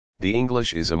The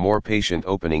English is a more patient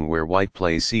opening where white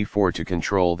plays c4 to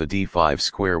control the d5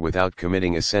 square without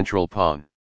committing a central pawn.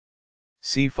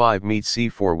 c5 meets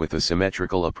c4 with a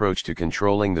symmetrical approach to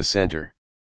controlling the center.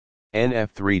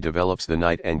 Nf3 develops the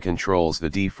knight and controls the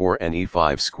d4 and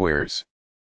e5 squares.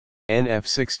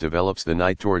 Nf6 develops the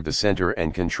knight toward the center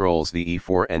and controls the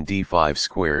e4 and d5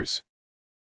 squares.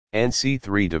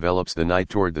 Nc3 develops the knight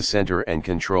toward the center and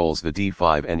controls the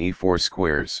d5 and e4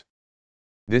 squares.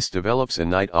 This develops a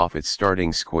knight off its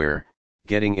starting square,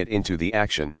 getting it into the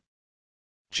action.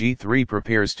 g3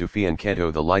 prepares to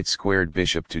fianchetto the light-squared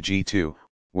bishop to g2,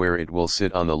 where it will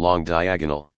sit on the long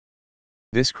diagonal.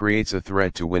 This creates a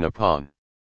threat to win a pawn.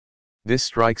 This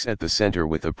strikes at the center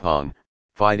with a pawn,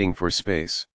 fighting for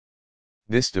space.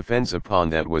 This defends a pawn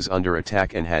that was under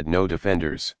attack and had no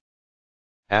defenders.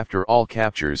 After all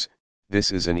captures,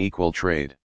 this is an equal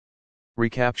trade.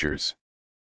 Recaptures.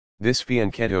 This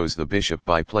fianchettos the bishop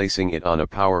by placing it on a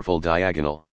powerful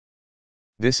diagonal.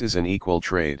 This is an equal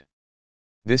trade.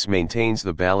 This maintains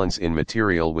the balance in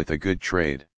material with a good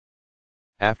trade.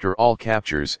 After all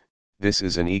captures, this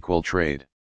is an equal trade.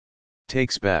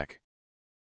 Takes back.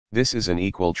 This is an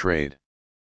equal trade.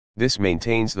 This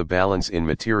maintains the balance in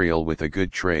material with a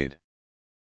good trade.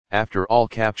 After all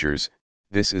captures,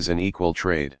 this is an equal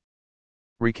trade.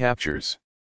 Recaptures.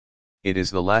 It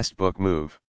is the last book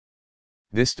move.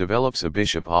 This develops a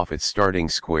bishop off its starting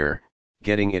square,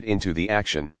 getting it into the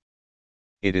action.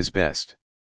 It is best.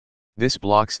 This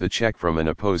blocks the check from an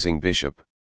opposing bishop.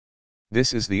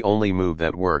 This is the only move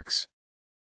that works.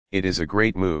 It is a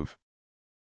great move.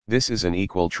 This is an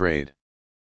equal trade.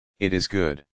 It is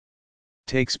good.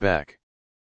 Takes back.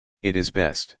 It is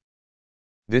best.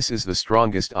 This is the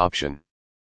strongest option.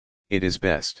 It is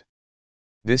best.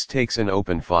 This takes an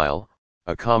open file,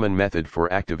 a common method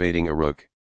for activating a rook.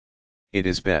 It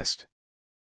is best.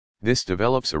 This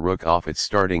develops a rook off its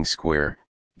starting square,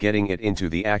 getting it into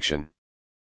the action.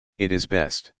 It is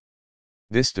best.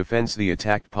 This defends the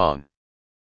attacked pawn.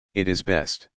 It is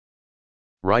best.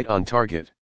 Right on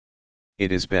target.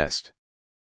 It is best.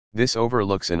 This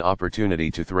overlooks an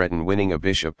opportunity to threaten winning a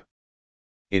bishop.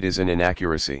 It is an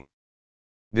inaccuracy.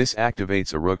 This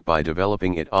activates a rook by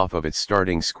developing it off of its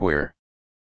starting square.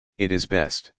 It is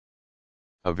best.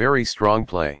 A very strong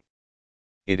play.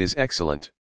 It is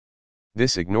excellent.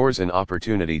 This ignores an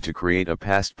opportunity to create a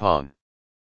passed pawn.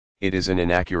 It is an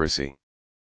inaccuracy.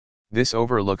 This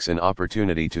overlooks an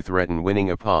opportunity to threaten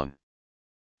winning a pawn.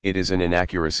 It is an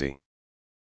inaccuracy.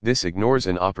 This ignores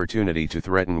an opportunity to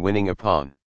threaten winning a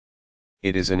pawn.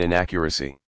 It is an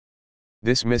inaccuracy.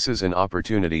 This misses an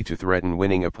opportunity to threaten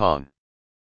winning a pawn.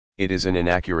 It is an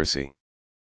inaccuracy.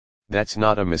 That's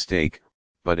not a mistake,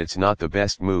 but it's not the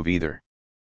best move either.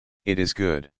 It is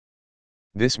good.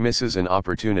 This misses an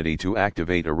opportunity to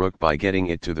activate a rook by getting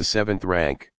it to the 7th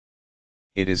rank.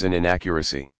 It is an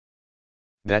inaccuracy.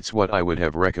 That's what I would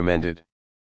have recommended.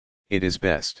 It is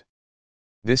best.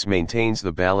 This maintains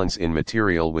the balance in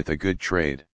material with a good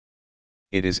trade.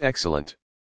 It is excellent.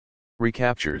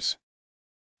 Recaptures.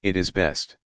 It is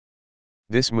best.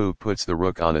 This move puts the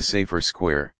rook on a safer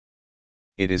square.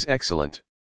 It is excellent.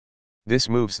 This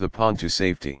moves the pawn to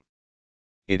safety.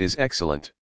 It is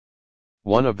excellent.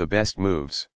 One of the best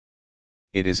moves.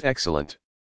 It is excellent.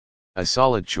 A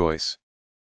solid choice.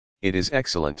 It is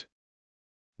excellent.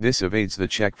 This evades the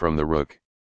check from the rook.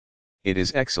 It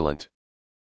is excellent.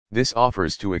 This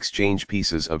offers to exchange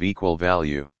pieces of equal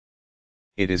value.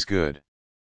 It is good.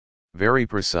 Very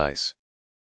precise.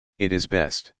 It is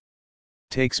best.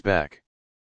 Takes back.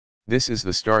 This is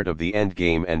the start of the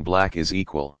endgame and black is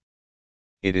equal.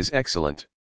 It is excellent.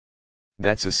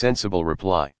 That's a sensible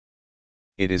reply.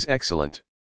 It is excellent.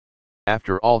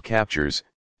 After all captures,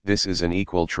 this is an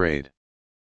equal trade.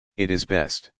 It is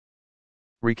best.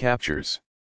 Recaptures.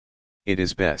 It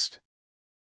is best.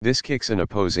 This kicks an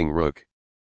opposing rook.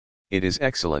 It is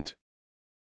excellent.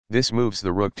 This moves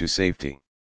the rook to safety.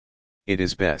 It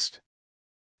is best.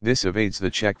 This evades the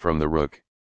check from the rook.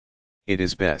 It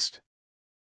is best.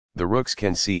 The rooks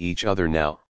can see each other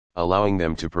now, allowing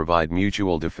them to provide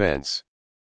mutual defense.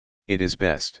 It is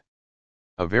best.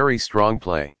 A very strong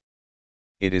play.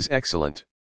 It is excellent.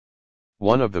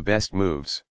 One of the best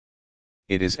moves.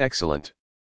 It is excellent.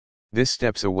 This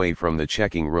steps away from the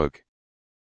checking rook.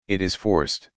 It is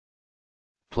forced.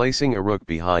 Placing a rook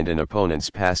behind an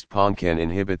opponent's passed pawn can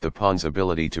inhibit the pawn's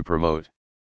ability to promote.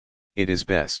 It is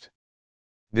best.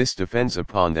 This defends a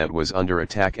pawn that was under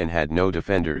attack and had no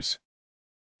defenders.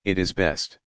 It is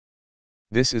best.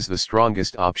 This is the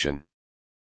strongest option.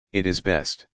 It is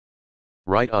best.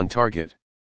 Right on target.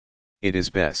 It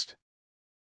is best.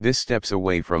 This steps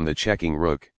away from the checking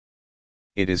rook.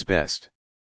 It is best.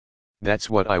 That's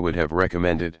what I would have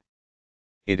recommended.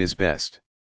 It is best.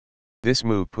 This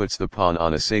move puts the pawn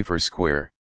on a safer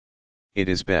square. It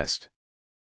is best.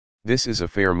 This is a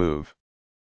fair move.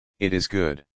 It is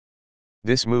good.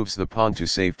 This moves the pawn to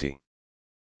safety.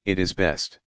 It is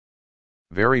best.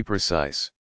 Very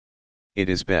precise. It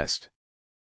is best.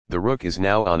 The rook is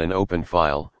now on an open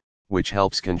file, which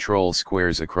helps control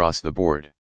squares across the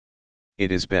board.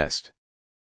 It is best.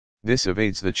 This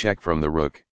evades the check from the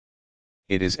rook.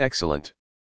 It is excellent.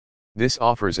 This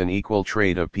offers an equal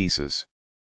trade of pieces.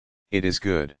 It is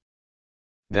good.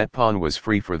 That pawn was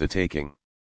free for the taking.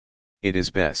 It is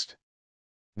best.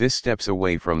 This steps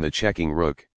away from the checking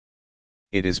rook.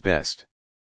 It is best.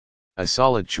 A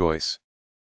solid choice.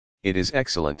 It is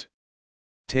excellent.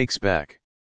 Takes back.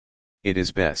 It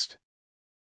is best.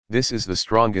 This is the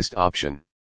strongest option.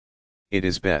 It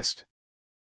is best.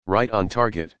 Right on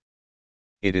target.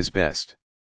 It is best.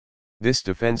 This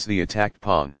defends the attacked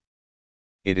pawn.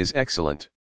 It is excellent.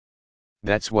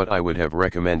 That's what I would have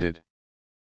recommended.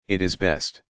 It is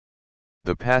best.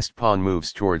 The passed pawn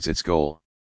moves towards its goal.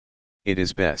 It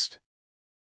is best.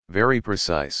 Very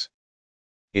precise.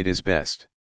 It is best.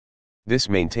 This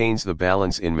maintains the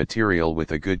balance in material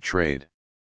with a good trade.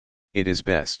 It is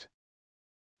best.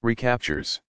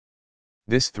 Recaptures.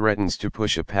 This threatens to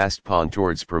push a passed pawn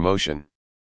towards promotion.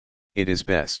 It is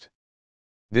best.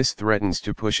 This threatens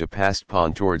to push a passed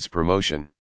pawn towards promotion.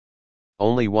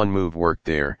 Only one move worked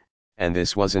there, and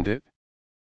this wasn't it?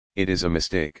 It is a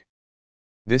mistake.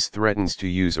 This threatens to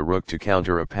use a rook to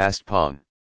counter a passed pawn.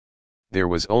 There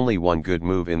was only one good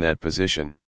move in that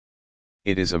position.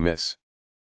 It is a miss.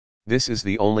 This is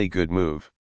the only good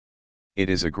move. It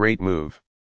is a great move.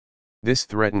 This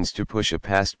threatens to push a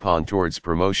passed pawn towards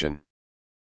promotion.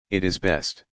 It is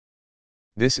best.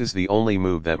 This is the only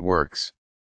move that works.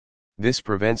 This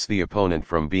prevents the opponent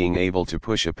from being able to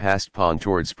push a passed pawn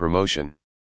towards promotion.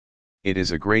 It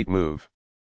is a great move.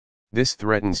 This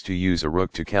threatens to use a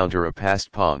rook to counter a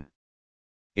passed pawn.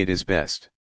 It is best.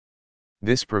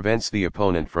 This prevents the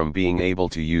opponent from being able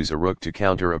to use a rook to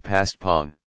counter a passed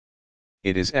pawn.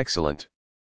 It is excellent.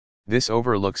 This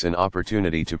overlooks an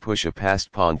opportunity to push a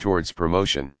passed pawn towards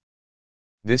promotion.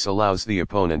 This allows the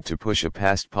opponent to push a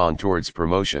passed pawn towards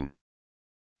promotion.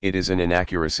 It is an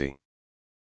inaccuracy.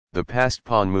 The passed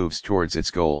pawn moves towards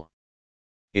its goal.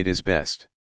 It is best.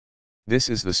 This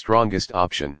is the strongest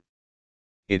option.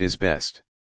 It is best.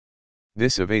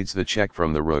 This evades the check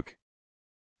from the rook.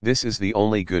 This is the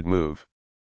only good move.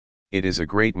 It is a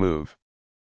great move.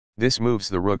 This moves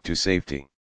the rook to safety.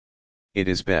 It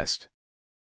is best.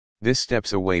 This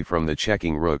steps away from the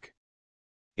checking rook.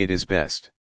 It is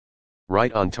best.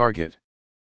 Right on target.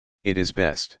 It is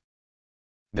best.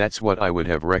 That's what I would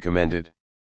have recommended.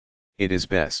 It is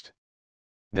best.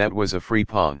 That was a free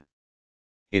pawn.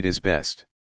 It is best.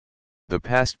 The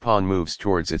passed pawn moves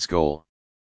towards its goal.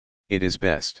 It is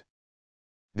best.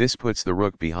 This puts the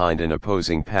rook behind an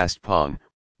opposing passed pawn,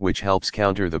 which helps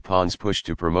counter the pawn's push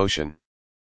to promotion.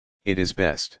 It is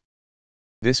best.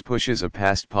 This pushes a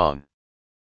passed pawn.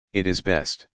 It is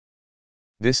best.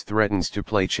 This threatens to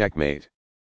play checkmate.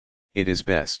 It is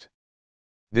best.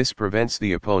 This prevents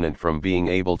the opponent from being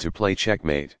able to play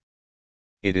checkmate.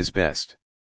 It is best.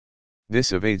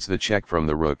 This evades the check from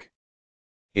the rook.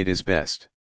 It is best.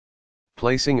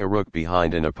 Placing a rook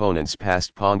behind an opponent's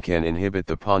passed pawn can inhibit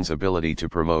the pawn's ability to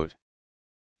promote.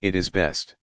 It is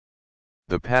best.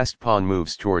 The passed pawn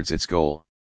moves towards its goal.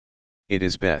 It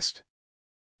is best.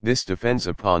 This defends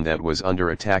a pawn that was under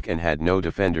attack and had no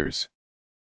defenders.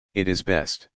 It is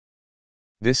best.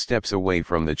 This steps away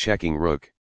from the checking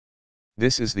rook.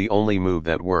 This is the only move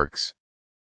that works.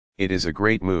 It is a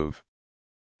great move.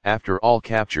 After all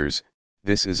captures,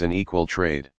 this is an equal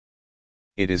trade.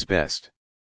 It is best.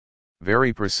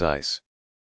 Very precise.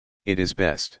 It is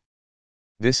best.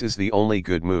 This is the only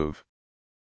good move.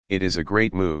 It is a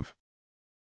great move.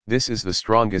 This is the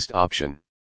strongest option.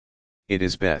 It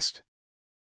is best.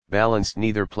 Balanced.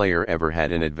 Neither player ever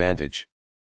had an advantage.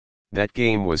 That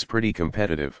game was pretty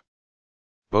competitive.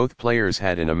 Both players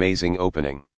had an amazing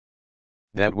opening.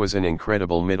 That was an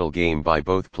incredible middle game by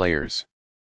both players.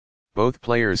 Both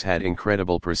players had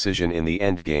incredible precision in the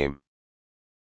end game.